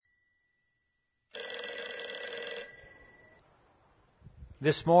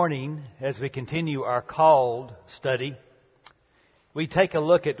This morning, as we continue our called study, we take a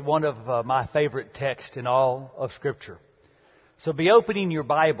look at one of my favorite texts in all of Scripture. So be opening your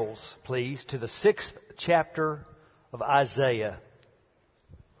Bibles, please, to the 6th chapter of Isaiah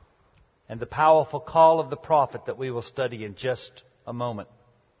and the powerful call of the prophet that we will study in just a moment.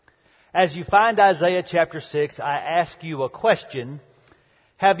 As you find Isaiah chapter 6, I ask you a question.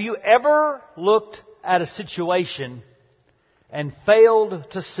 Have you ever looked at a situation and failed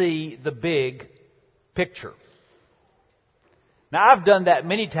to see the big picture? Now, I've done that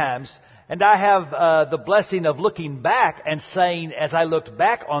many times, and I have the blessing of looking back and saying, as I looked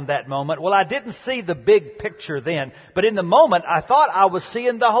back on that moment, well, I didn't see the big picture then, but in the moment, I thought I was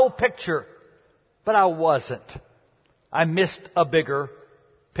seeing the whole picture, but I wasn't. I missed a bigger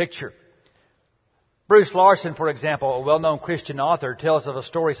picture. Bruce Larson, for example, a well-known Christian author, tells of a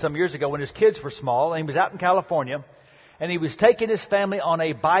story some years ago when his kids were small, and he was out in California, and he was taking his family on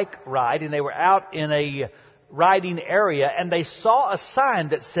a bike ride, and they were out in a riding area, and they saw a sign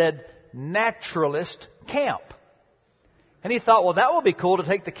that said, Naturalist Camp. And he thought, well, that would be cool to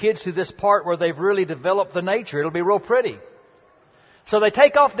take the kids to this part where they've really developed the nature. It'll be real pretty. So they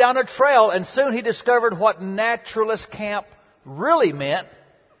take off down a trail, and soon he discovered what Naturalist Camp really meant,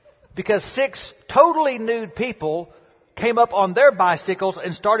 because 6 totally nude people came up on their bicycles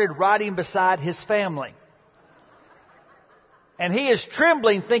and started riding beside his family. And he is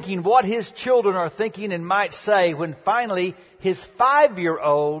trembling, thinking what his children are thinking and might say, when finally his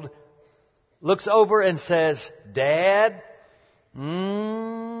 5-year-old looks over and says, Dad,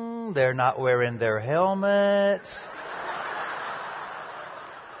 they're not wearing their helmets.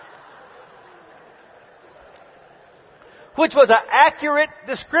 Which was an accurate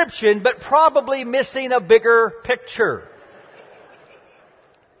description, but probably missing a bigger picture.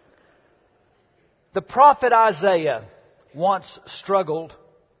 The prophet Isaiah once struggled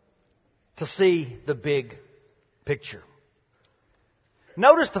to see the big picture.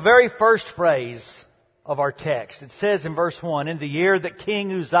 Notice the very first phrase of our text. It says in verse 1, in the year that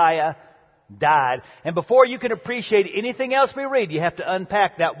King Uzziah died. And before you can appreciate anything else we read, you have to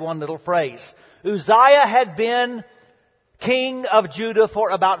unpack that one little phrase. Uzziah had been king of Judah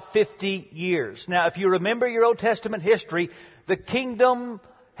for about 50 years. Now, if you remember your Old Testament history, the kingdom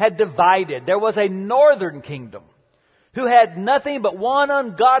had divided. There was a northern kingdom who had nothing but one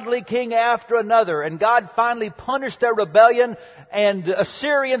ungodly king after another. And God finally punished their rebellion, and the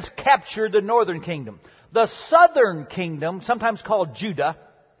Assyrians captured the northern kingdom. The southern kingdom, sometimes called Judah,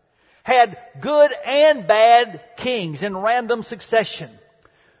 had good and bad kings in random succession.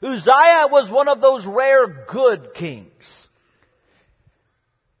 Uzziah was one of those rare good kings.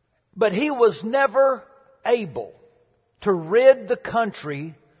 But he was never able to rid the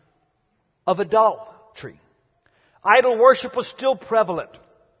country of idolatry. Idol worship was still prevalent.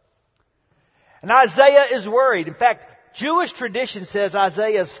 And Isaiah is worried. In fact, Jewish tradition says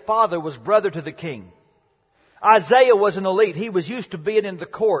Isaiah's father was brother to the king. Isaiah was an elite. He was used to being in the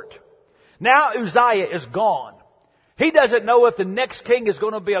court. Now Uzziah is gone. He doesn't know if the next king is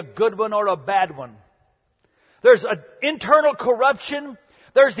going to be a good one or a bad one. There's an internal corruption.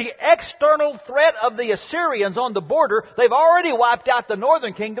 There's the external threat of the Assyrians on the border. They've already wiped out the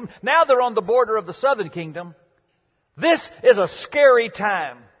northern kingdom. Now they're on the border of the southern kingdom. This is a scary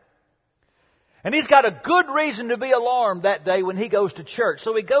time. And he's got a good reason to be alarmed that day when he goes to church.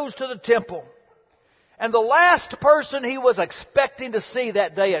 So he goes to the temple. And the last person he was expecting to see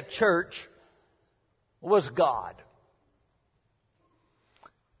that day at church was God.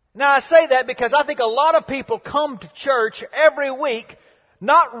 Now I say that because I think a lot of people come to church every week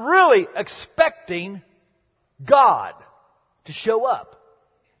not really expecting God to show up.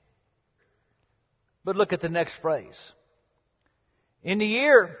 But look at the next phrase. In the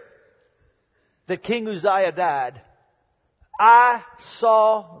year that King Uzziah died, I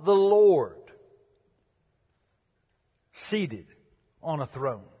saw the Lord seated on a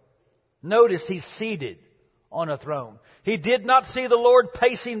throne. Notice he's seated on a throne. He did not see the Lord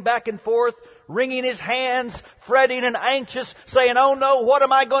pacing back and forth, wringing his hands, fretting and anxious, saying, oh no, what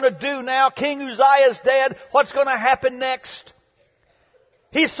am I going to do now? King Uzziah's dead. What's going to happen next?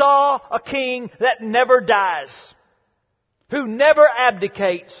 He saw a king that never dies, who never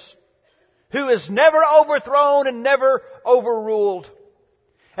abdicates, who is never overthrown and never overruled.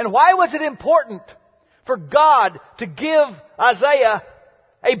 And why was it important for God to give Isaiah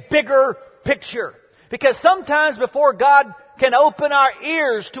a bigger picture? Because sometimes before God can open our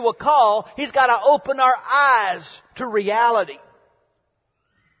ears to a call, He's got to open our eyes to reality.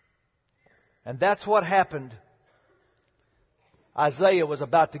 And that's what happened. Isaiah was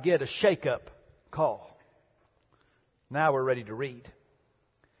about to get a shake-up call. Now we're ready to read.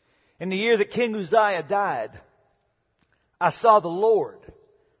 In the year that King Uzziah died, I saw the Lord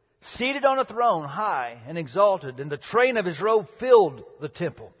seated on a throne, high and exalted, and the train of his robe filled the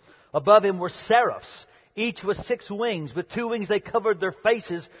temple. Above him were seraphs, each with 6 wings. With 2 wings they covered their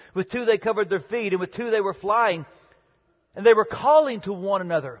faces, with 2 they covered their feet, and with 2 they were flying. And they were calling to one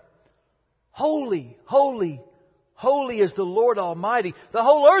another, Holy, holy, holy is the Lord Almighty. The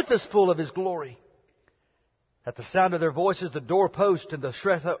whole earth is full of His glory. At the sound of their voices, the doorpost and the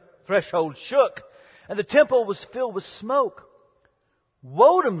threshold shook, and the temple was filled with smoke.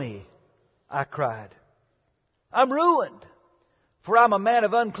 Woe to me, I cried. I'm ruined, for I'm a man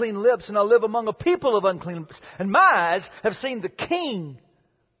of unclean lips, and I live among a people of unclean lips. And my eyes have seen the King,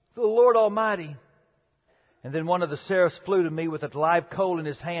 the Lord Almighty. And then one of the seraphs flew to me with a live coal in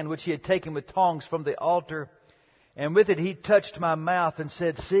his hand, which he had taken with tongs from the altar. And with it he touched my mouth and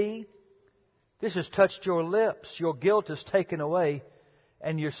said, See, this has touched your lips. Your guilt is taken away,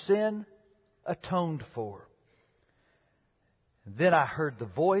 and your sin atoned for. Then I heard the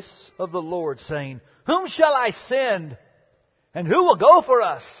voice of the Lord saying, Whom shall I send? And who will go for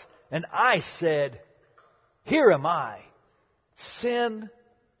us? And I said, Here am I. Send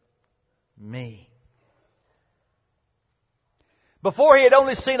me. Before he had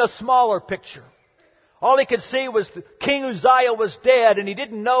only seen a smaller picture. All he could see was King Uzziah was dead, and he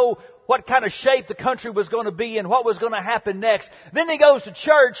didn't know what kind of shape the country was going to be in, what was going to happen next. Then he goes to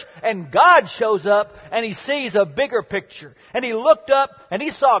church, and God shows up, and he sees a bigger picture. And he looked up, and he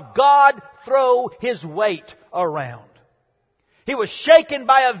saw God throw His weight around. He was shaken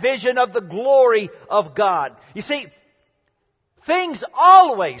by a vision of the glory of God. You see, things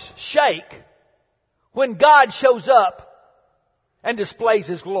always shake when God shows up and displays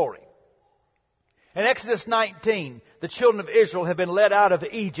His glory. In Exodus 19, the children of Israel have been led out of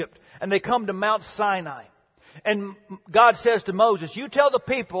Egypt, and they come to Mount Sinai. And God says to Moses, You tell the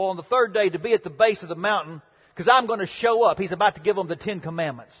people on the 3rd day to be at the base of the mountain, because I'm going to show up. He's about to give them the 10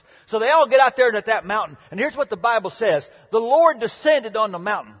 Commandments. So they all get out there at that mountain. And here's what the Bible says. The Lord descended on the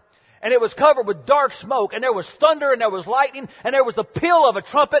mountain, and it was covered with dark smoke, and there was thunder, and there was lightning, and there was the peal of a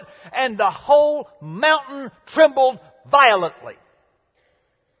trumpet, and the whole mountain trembled violently.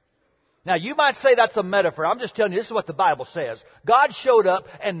 Now, you might say that's a metaphor. I'm just telling you, this is what the Bible says. God showed up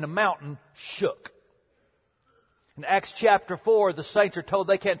and the mountain shook. In Acts chapter 4, the saints are told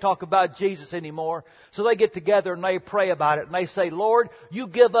they can't talk about Jesus anymore. So they get together and they pray about it. And they say, Lord, You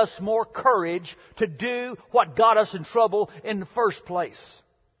give us more courage to do what got us in trouble in the first place.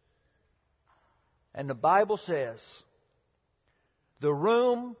 And the Bible says, the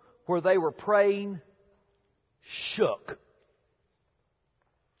room where they were praying shook.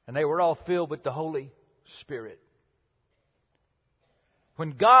 And they were all filled with the Holy Spirit.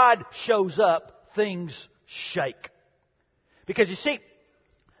 When God shows up, things shake. Because you see,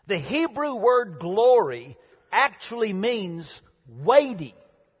 the Hebrew word glory actually means weighty,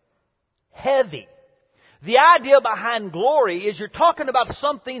 heavy. The idea behind glory is you're talking about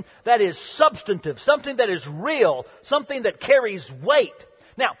something that is substantive, something that is real, something that carries weight.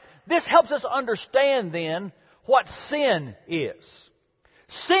 Now, this helps us understand then what sin is.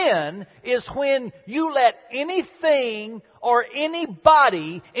 Sin is when you let anything or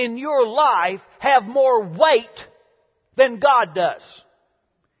anybody in your life have more weight than God does.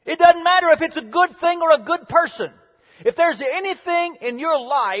 It doesn't matter if it's a good thing or a good person. If there's anything in your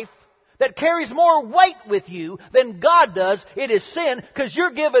life that carries more weight with you than God does, it is sin, because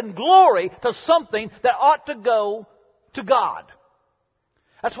you're giving glory to something that ought to go to God.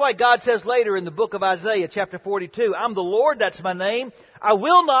 That's why God says later in the book of Isaiah, chapter 42, I'm the Lord, that's my name. I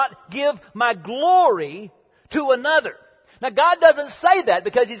will not give my glory to another. Now, God doesn't say that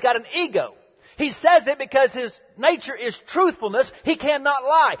because He's got an ego. He says it because His nature is truthfulness. He cannot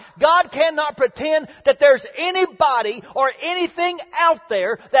lie. God cannot pretend that there's anybody or anything out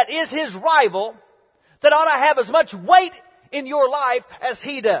there that is His rival that ought to have as much weight in your life as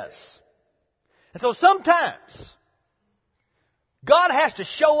He does. And so sometimes God has to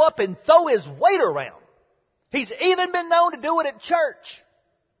show up and throw His weight around. He's even been known to do it at church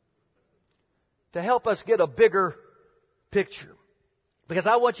to help us get a bigger picture. Because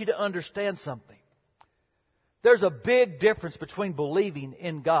I want you to understand something. There's a big difference between believing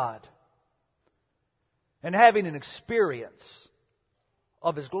in God and having an experience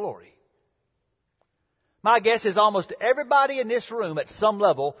of His glory. My guess is almost everybody in this room at some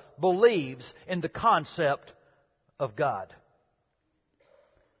level believes in the concept of God.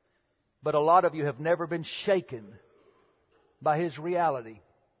 But a lot of you have never been shaken by His reality.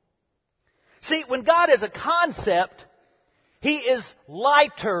 See, when God is a concept, He is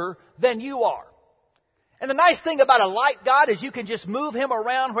lighter than you are. And the nice thing about a light God is you can just move Him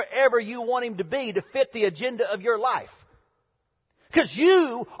around wherever you want Him to be to fit the agenda of your life. Because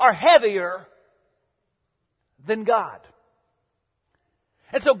you are heavier than God.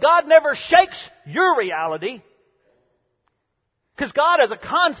 And so God never shakes your reality, because God as a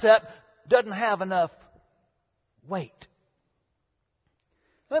concept doesn't have enough weight.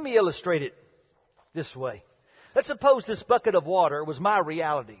 Let me illustrate it this way. Let's suppose this bucket of water was my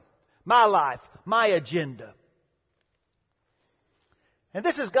reality, my life, my agenda. And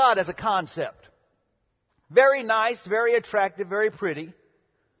this is God as a concept. Very nice, very attractive, very pretty.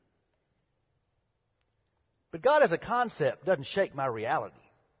 But God as a concept doesn't shake my reality.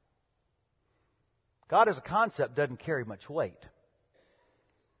 God as a concept doesn't carry much weight.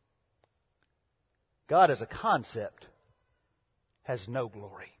 God as a concept has no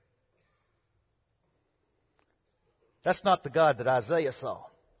glory. That's not the God that Isaiah saw.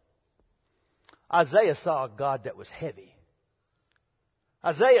 Isaiah saw a God that was heavy.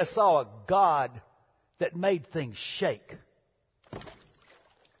 Isaiah saw a God that made things shake.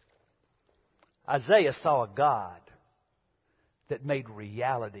 Isaiah saw a God that made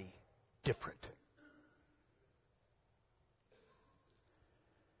reality different.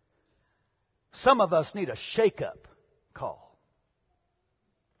 Some of us need a shake-up call.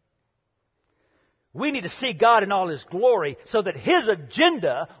 We need to see God in all His glory so that His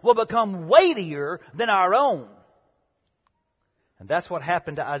agenda will become weightier than our own. And that's what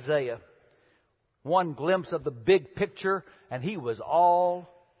happened to Isaiah. One glimpse of the big picture, and he was all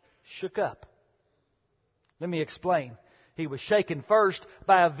shook up. Let me explain. He was shaken first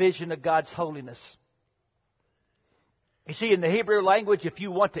by a vision of God's holiness. You see, in the Hebrew language, if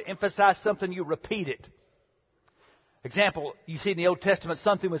you want to emphasize something, you repeat it. Example, you see in the Old Testament,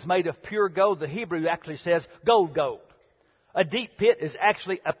 something was made of pure gold. The Hebrew actually says gold. A deep pit is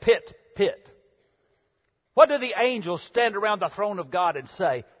actually a pit. What do the angels stand around the throne of God and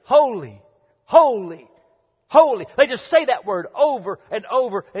say? Holy, holy, holy. They just say that word over and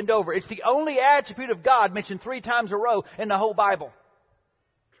over and over. It's the only attribute of God mentioned 3 times in a row in the whole Bible.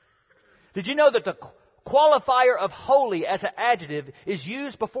 Did you know that the qualifier of holy as an adjective is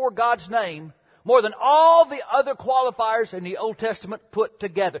used before God's name more than all the other qualifiers in the Old Testament put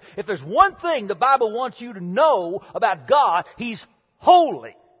together? If there's one thing the Bible wants you to know about God, He's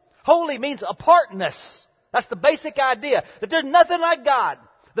holy. Holy means apartness. That's the basic idea, that there's nothing like God.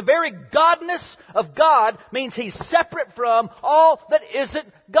 The very godness of God means He's separate from all that isn't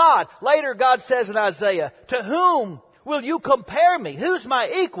God. Later, God says in Isaiah, "To whom will you compare me? Who's my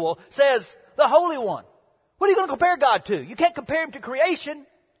equal?" says the Holy One. What are you going to compare God to? You can't compare Him to creation.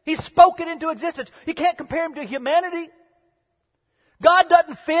 He's spoken into existence. You can't compare Him to humanity. God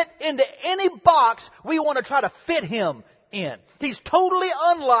doesn't fit into any box we want to try to fit Him in. He's totally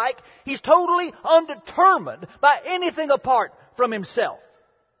unlike, He's totally undetermined by anything apart from Himself.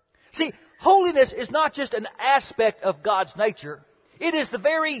 See, holiness is not just an aspect of God's nature. It is the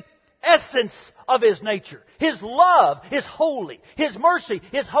very essence of His nature. His love is holy. His mercy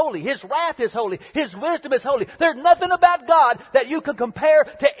is holy. His wrath is holy. His wisdom is holy. There's nothing about God that you can compare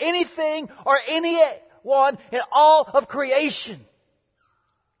to anything or anyone in all of creation.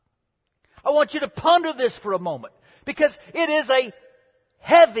 I want you to ponder this for a moment, because it is a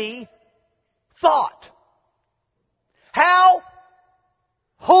heavy thought. How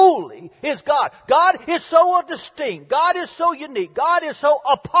holy is God? God is so distinct. God is so unique. God is so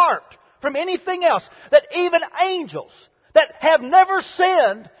apart from anything else that even angels that have never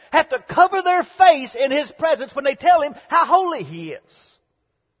sinned have to cover their face in His presence when they tell Him how holy He is.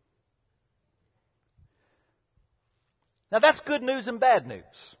 Now that's good news and bad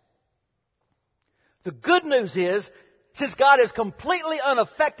news. The good news is, since God is completely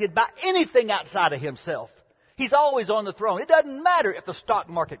unaffected by anything outside of Himself, He's always on the throne. It doesn't matter if the stock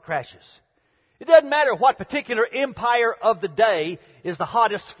market crashes. It doesn't matter what particular empire of the day is the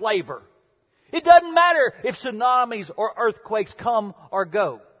hottest flavor. It doesn't matter if tsunamis or earthquakes come or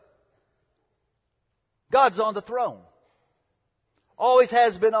go. God's on the throne. Always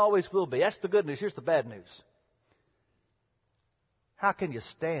has been, always will be. That's the good news. Here's the bad news. How can you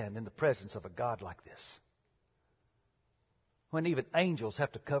stand in the presence of a God like this, when even angels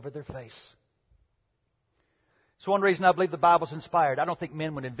have to cover their face? It's one reason I believe the Bible's inspired. I don't think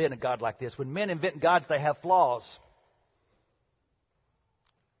men would invent a God like this. When men invent gods, they have flaws.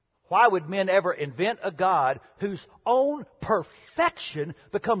 Why would men ever invent a God whose own perfection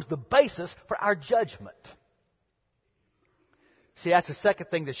becomes the basis for our judgment? See, that's the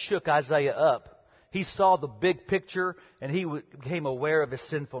second thing that shook Isaiah up. He saw the big picture and he became aware of his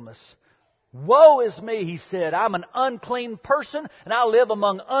sinfulness. Woe is me, he said. I'm an unclean person and I live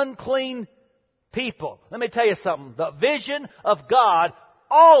among unclean people. Let me tell you something. The vision of God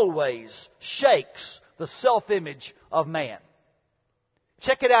always shakes the self-image of man.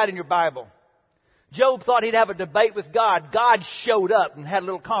 Check it out in your Bible. Job thought he'd have a debate with God. God showed up and had a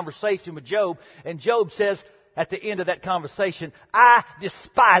little conversation with Job. And Job says at the end of that conversation, I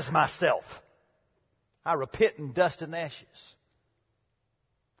despise myself. I repent in dust and ashes.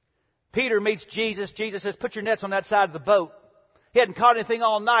 Peter meets Jesus. Jesus says, put your nets on that side of the boat. He hadn't caught anything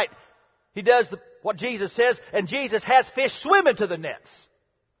all night. He does what Jesus says, and Jesus has fish swimming to the nets.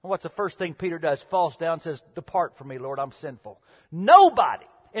 And what's the first thing Peter does? Falls down and says, depart from me, Lord, I'm sinful. Nobody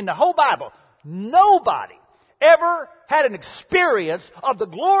in the whole Bible, nobody ever had an experience of the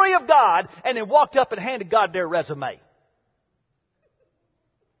glory of God and then walked up and handed God their resume.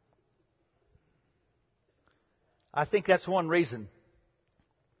 I think that's one reason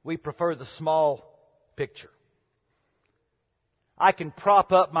we prefer the small picture. I can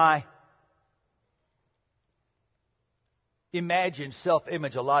prop up my imagined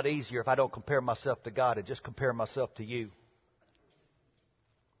self-image a lot easier if I don't compare myself to God and just compare myself to you.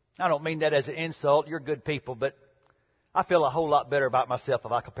 I don't mean that as an insult. You're good people, but I feel a whole lot better about myself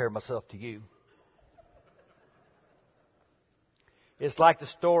if I compare myself to you. It's like the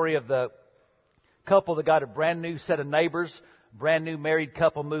story of the couple that got a brand new set of neighbors. Brand new married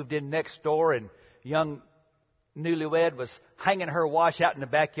couple moved in next door, and young newlywed was hanging her wash out in the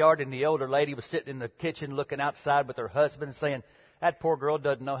backyard, and the older lady was sitting in the kitchen looking outside with her husband and saying, that poor girl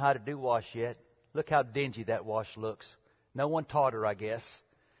doesn't know how to do wash yet. Look how dingy that wash looks. No one taught her, I guess.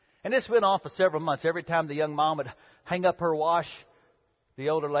 And this went on for several months. Every time the young mom would hang up her wash, the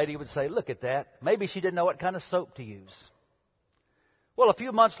older lady would say, look at that. Maybe she didn't know what kind of soap to use. Well, a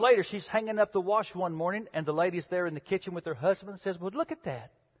few months later, she's hanging up the wash one morning, and the lady's there in the kitchen with her husband and says, well, look at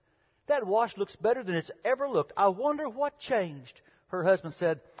that. That wash looks better than it's ever looked. I wonder what changed. Her husband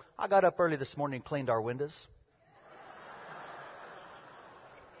said, I got up early this morning and cleaned our windows.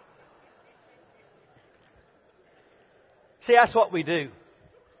 See, that's what we do.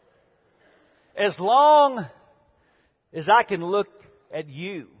 As long as I can look at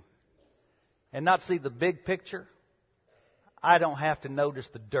you and not see the big picture, I don't have to notice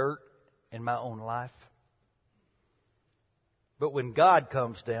the dirt in my own life. But when God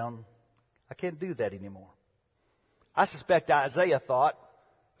comes down, I can't do that anymore. I suspect Isaiah thought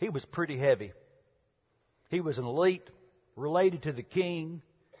he was pretty heavy. He was an elite, related to the king,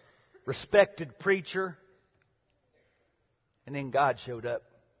 respected preacher. And then God showed up.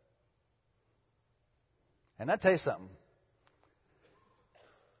 And I tell you something.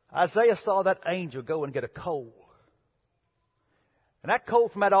 Isaiah saw that angel go and get a coal. And that coal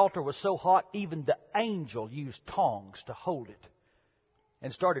from that altar was so hot, even the angel used tongs to hold it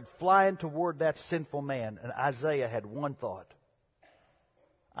and started flying toward that sinful man. And Isaiah had one thought.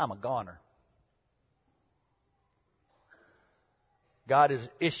 I'm a goner. God is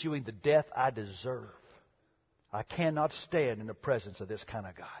issuing the death I deserve. I cannot stand in the presence of this kind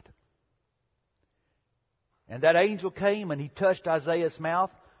of God. And that angel came and he touched Isaiah's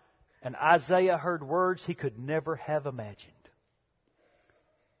mouth, and Isaiah heard words he could never have imagined.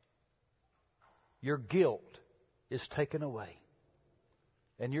 Your guilt is taken away,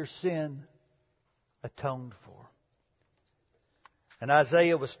 and your sin atoned for. And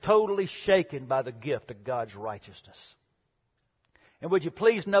Isaiah was totally shaken by the gift of God's righteousness. And would you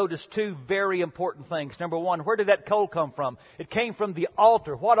please notice two very important things. Number one, where did that coal come from? It came from the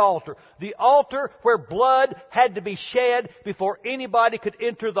altar. What altar? The altar where blood had to be shed before anybody could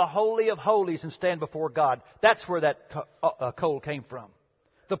enter the Holy of Holies and stand before God. That's where that coal came from.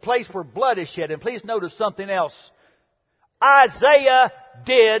 The place where blood is shed. And please notice something else. Isaiah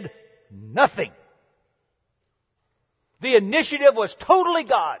did nothing. The initiative was totally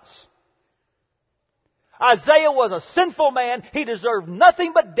God's. Isaiah was a sinful man. He deserved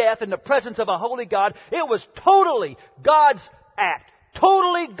nothing but death in the presence of a holy God. It was totally God's act,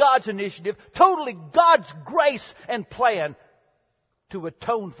 totally God's initiative, totally God's grace and plan to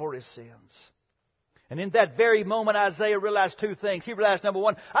atone for his sins. And in that very moment, Isaiah realized two things. He realized, number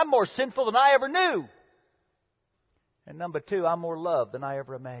one, I'm more sinful than I ever knew. And number two, I'm more loved than I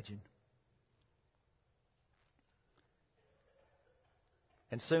ever imagined.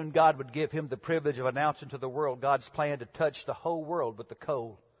 And soon God would give him the privilege of announcing to the world God's plan to touch the whole world with the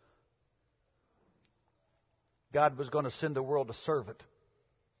coal. God was going to send the world a servant.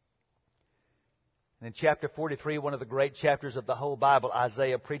 And in chapter 43, one of the great chapters of the whole Bible,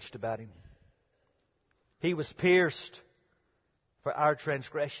 Isaiah preached about him. He was pierced for our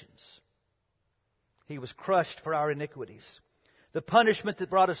transgressions. He was crushed for our iniquities. The punishment that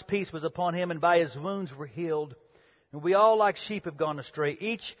brought us peace was upon him, and by his wounds we're healed. And we all like sheep have gone astray.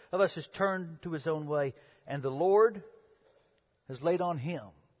 Each of us has turned to his own way. And the Lord has laid on him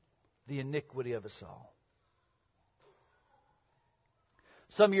the iniquity of us all.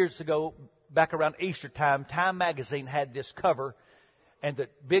 Some years ago, back around Easter time, Time magazine had this cover. And the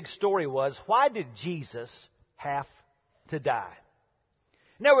big story was, why did Jesus have to die?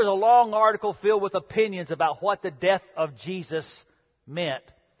 And there was a long article filled with opinions about what the death of Jesus meant.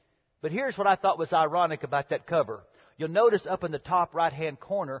 But here's what I thought was ironic about that cover. You'll notice up in the top right-hand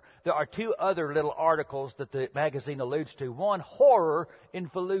corner, there are two other little articles that the magazine alludes to. One, Horror in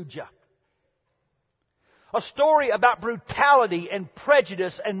Fallujah. A story about brutality and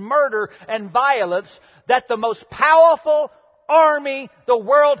prejudice and murder and violence that the most powerful army the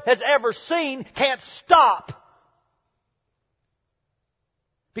world has ever seen can't stop.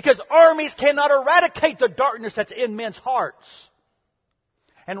 Because armies cannot eradicate the darkness that's in men's hearts.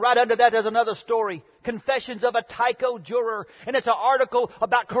 And right under that there's another story, Confessions of a Tycho Juror. And it's an article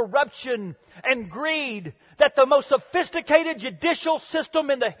about corruption and greed that the most sophisticated judicial system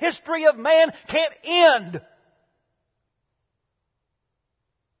in the history of man can't end.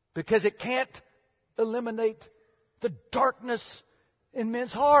 Because it can't eliminate the darkness in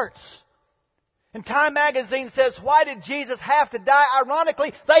men's hearts. And Time magazine says, why did Jesus have to die?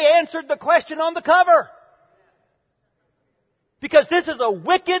 Ironically, they answered the question on the cover. Because this is a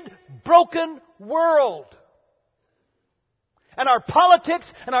wicked, broken world. And our politics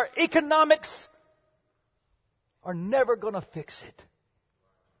and our economics are never going to fix it.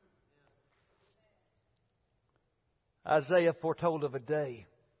 Isaiah foretold of a day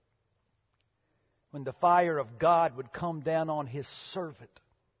when the fire of God would come down on His servant.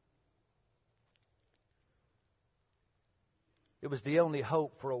 It was the only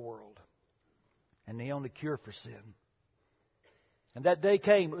hope for a world and the only cure for sin. And that day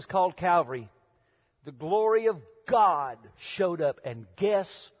came. It was called Calvary. The glory of God showed up. And guess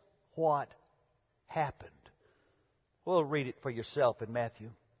what happened? Well, read it for yourself in Matthew.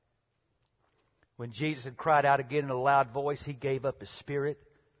 When Jesus had cried out again in a loud voice, He gave up His spirit.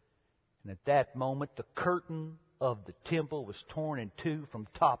 And at that moment, the curtain of the temple was torn in two from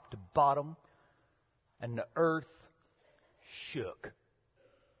top to bottom. And the earth shook.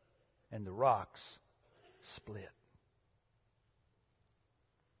 And the rocks split.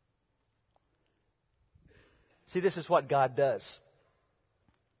 See, this is what God does.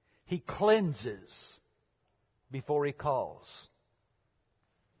 He cleanses before He calls.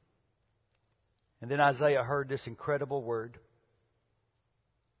 And then Isaiah heard this incredible word.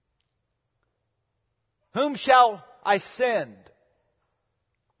 Whom shall I send?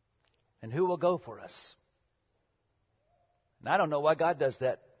 And who will go for us? And I don't know why God does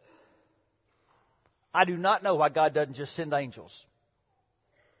that. I do not know why God doesn't just send angels.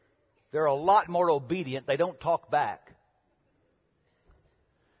 They're a lot more obedient. They don't talk back.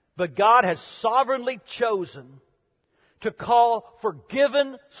 But God has sovereignly chosen to call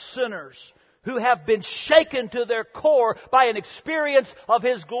forgiven sinners who have been shaken to their core by an experience of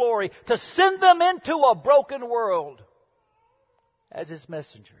His glory, to send them into a broken world as His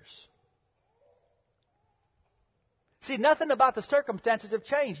messengers. See, nothing about the circumstances have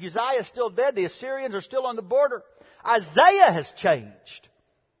changed. Uzziah is still dead. The Assyrians are still on the border. Isaiah has changed.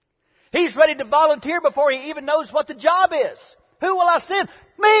 He's ready to volunteer before he even knows what the job is. Who will I send?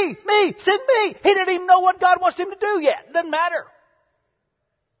 Me! Send me! He didn't even know what God wants him to do yet. It doesn't matter.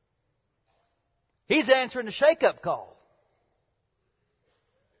 He's answering the shake-up call.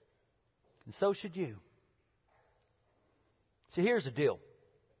 And so should you. See, here's the deal.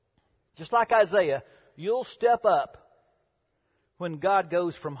 Just like Isaiah, you'll step up when God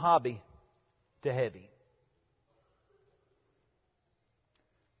goes from hobby to heavy.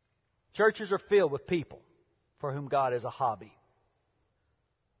 Churches are filled with people for whom God is a hobby.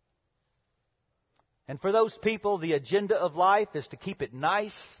 And for those people, the agenda of life is to keep it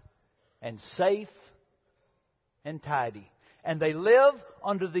nice and safe and tidy. And they live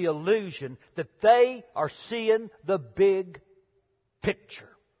under the illusion that they are seeing the big picture.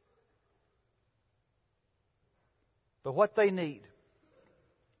 But what they need,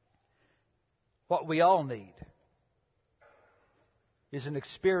 what we all need, is an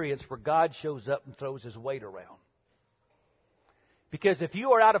experience where God shows up and throws His weight around. Because if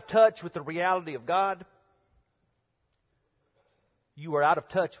you are out of touch with the reality of God, you are out of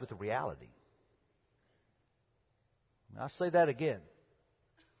touch with the reality. I'll say that again.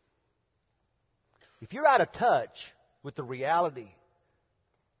 If you're out of touch with the reality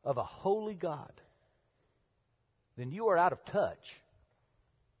of a holy God, then you are out of touch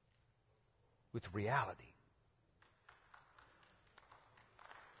with reality.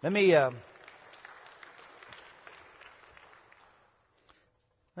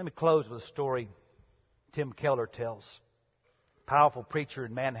 Let me close with a story Tim Keller tells. Powerful preacher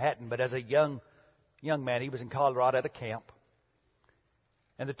in Manhattan, but as a young man, he was in Colorado at a camp.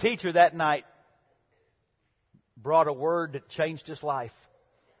 And the teacher that night brought a word that changed his life.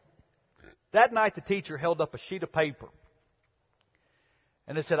 That night, the teacher held up a sheet of paper.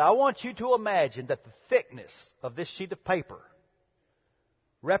 And it said, I want you to imagine that the thickness of this sheet of paper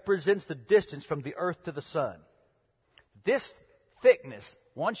represents the distance from the earth to the sun. This thickness,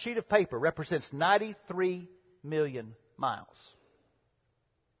 one sheet of paper, represents 93 million miles.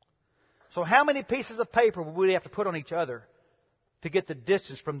 So how many pieces of paper would we have to put on each other to get the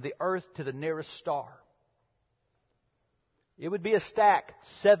distance from the earth to the nearest star? It would be a stack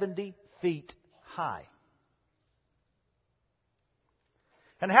 70 feet high.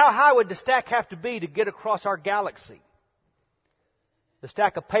 And how high would the stack have to be to get across our galaxy? The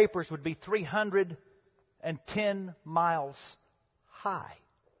stack of papers would be 310 miles high.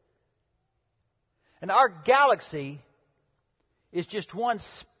 And our galaxy is just one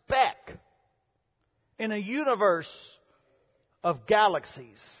speck in a universe of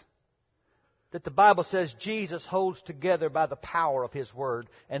galaxies that the Bible says Jesus holds together by the power of His Word.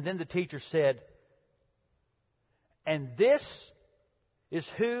 And then the teacher said, and this is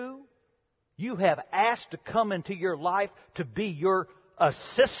who you have asked to come into your life to be your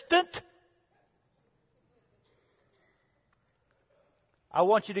assistant? I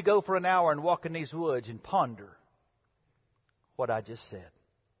want you to go for an hour and walk in these woods and ponder what I just said.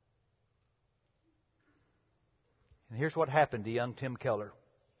 And here's what happened to young Tim Keller.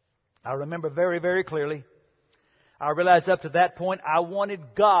 I remember very, very clearly. I realized up to that point I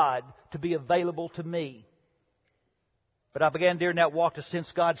wanted God to be available to me. But I began during that walk to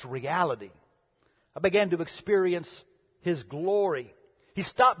sense God's reality. I began to experience His glory. He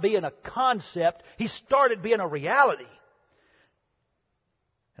stopped being a concept. He started being a reality.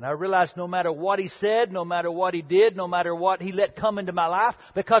 And I realized no matter what He said, no matter what He did, no matter what He let come into my life,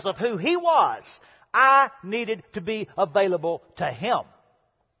 because of who He was, I needed to be available to Him.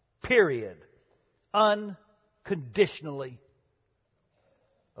 Period. Unconditionally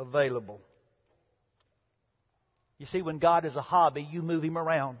available. You see, when God is a hobby, you move Him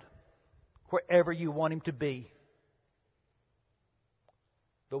around wherever you want Him to be.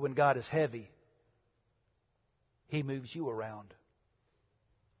 But when God is heavy, He moves you around.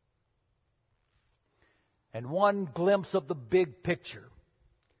 And one glimpse of the big picture,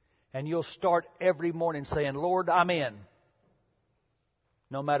 and you'll start every morning saying, Lord, I'm in.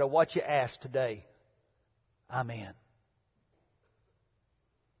 No matter what you ask today, I'm in.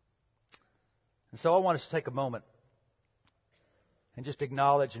 And so I want us to take a moment and just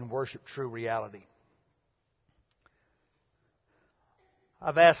acknowledge and worship true reality.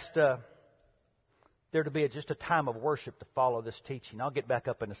 I've asked there to be just a time of worship to follow this teaching. I'll get back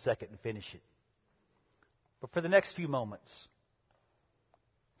up in a second and finish it. But for the next few moments,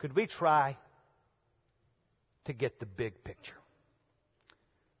 could we try to get the big picture?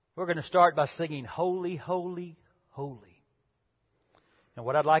 We're going to start by singing Holy, Holy, Holy. And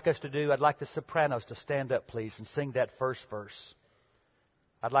what I'd like us to do, I'd like the sopranos to stand up, please, and sing that first verse.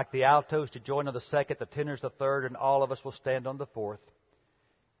 I'd like the altos to join on the second, the tenors the third, and all of us will stand on the fourth.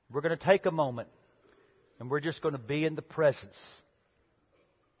 We're going to take a moment, and we're just going to be in the presence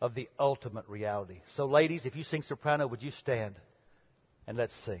of the ultimate reality. So, ladies, if you sing soprano, would you stand and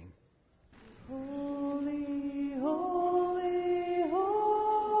let's sing. Holy, holy,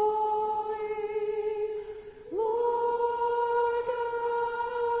 holy, Lord Almighty,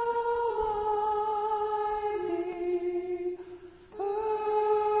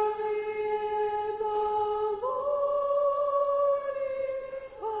 early in the morning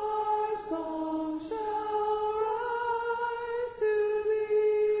our song shall rise to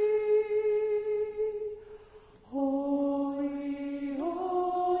Thee. Holy,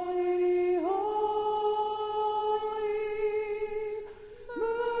 holy, holy.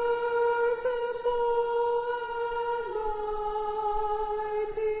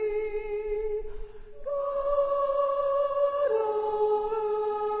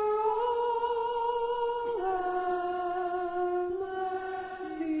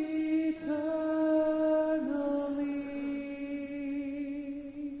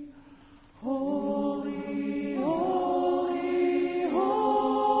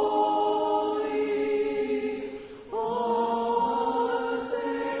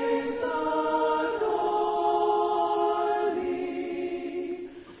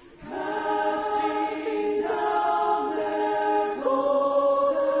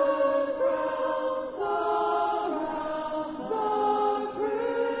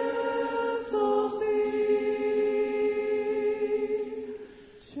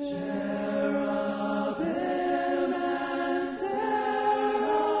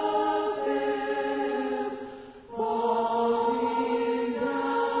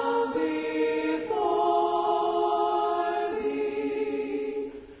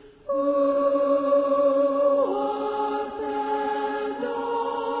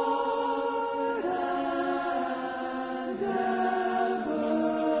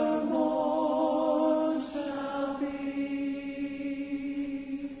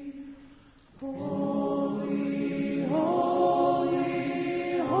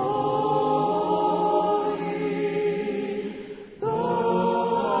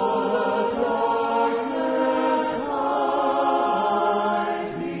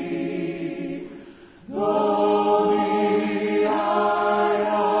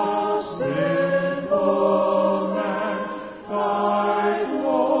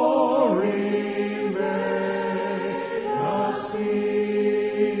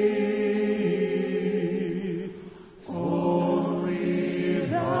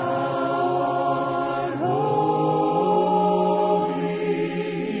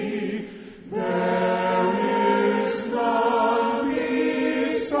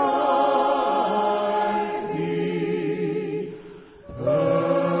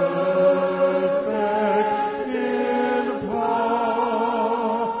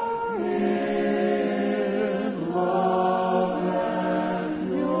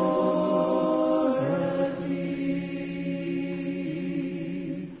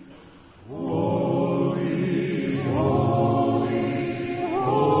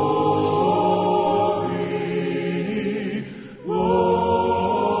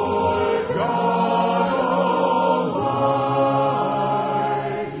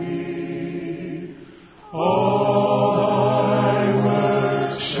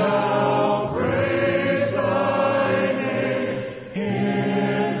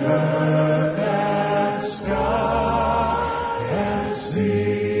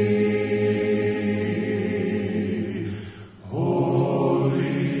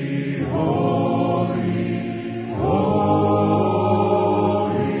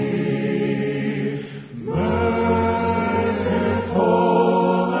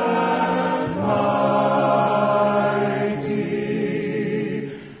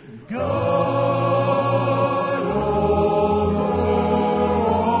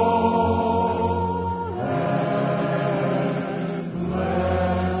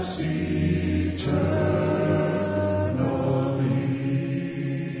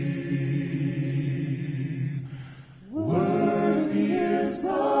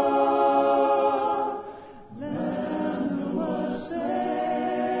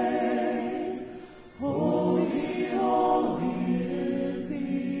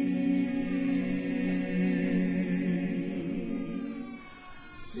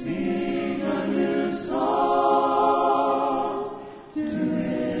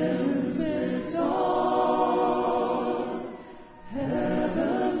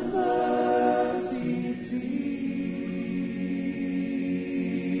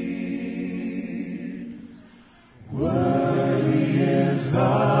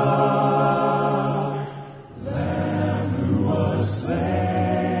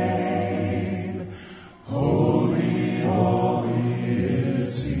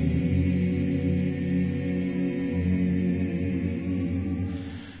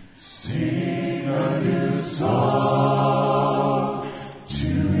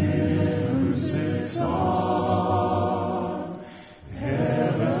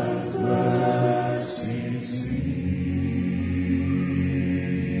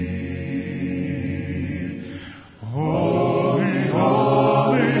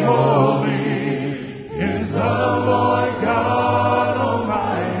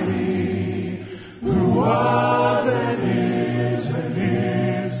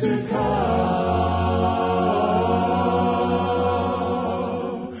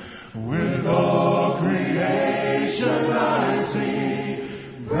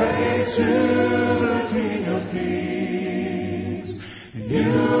 Praise to the King of Kings.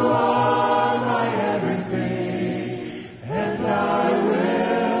 You are my everything, and I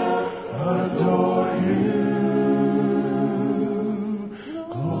will adore you.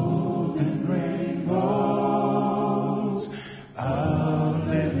 Clothed in rainbows of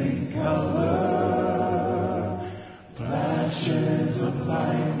living color, flashes of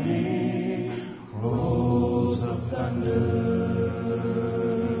lightning, rolls of thunder,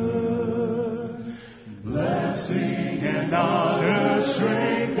 blessing and honor,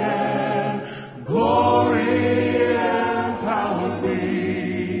 strength and glory and power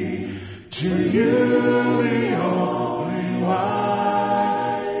be to you, the only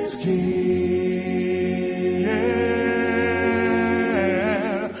wise King.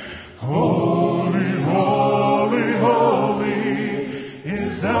 Holy, holy, holy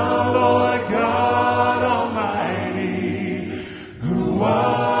is the Lord God Almighty, who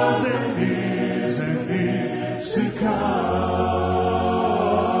was and is to come.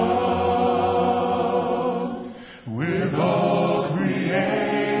 With all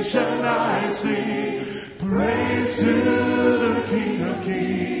creation I sing praise to the King of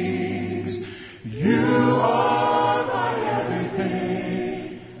Kings. You are my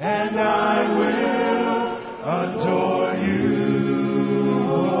everything, and I will adore you.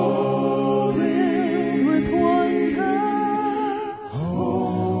 Holy, with wonder,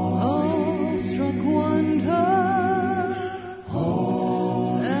 awestruck wonder,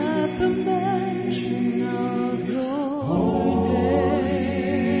 at the mention of your holy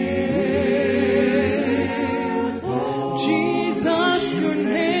name. Jesus, your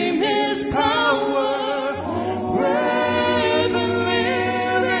name is power, where the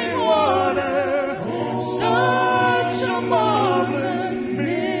living water, such a marvelous mystery.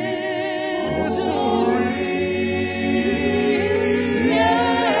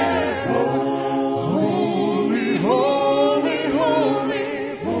 Yes, holy, holy, holy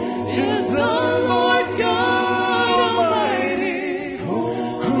is the Lord God Almighty,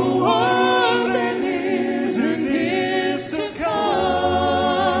 who was and is to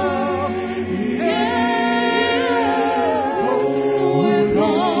come. Yes, with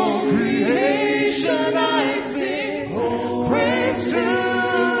all creation I sing praise to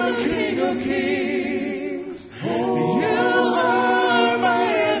the King of Kings. You are my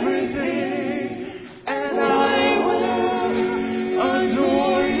everything, and I will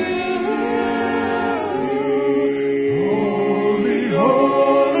adore you. Holy,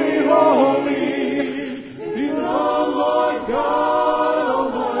 holy, holy is the Lord God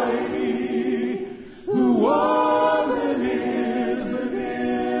Almighty, who was and is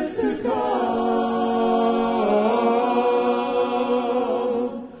to come.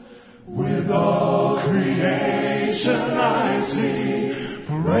 With all creation I sing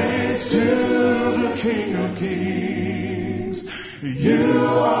praise to the King of Kings. You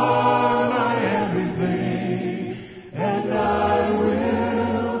are my everything, and I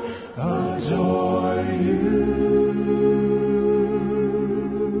will adore you.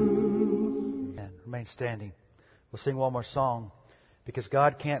 And remain standing. We'll sing one more song, because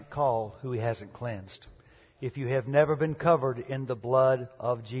God can't call who He hasn't cleansed. If you have never been covered in the blood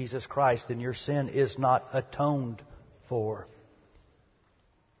of Jesus Christ, then your sin is not atoned for.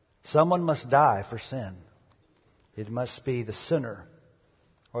 Someone must die for sin. It must be the sinner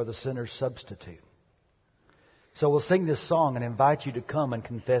or the sinner's substitute. So we'll sing this song and invite you to come and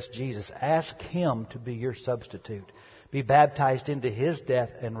confess Jesus. Ask Him to be your substitute. Be baptized into His death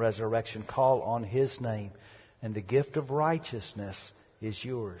and resurrection. Call on His name. And the gift of righteousness is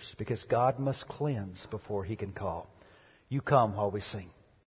yours, because God must cleanse before He can call. You come while we sing.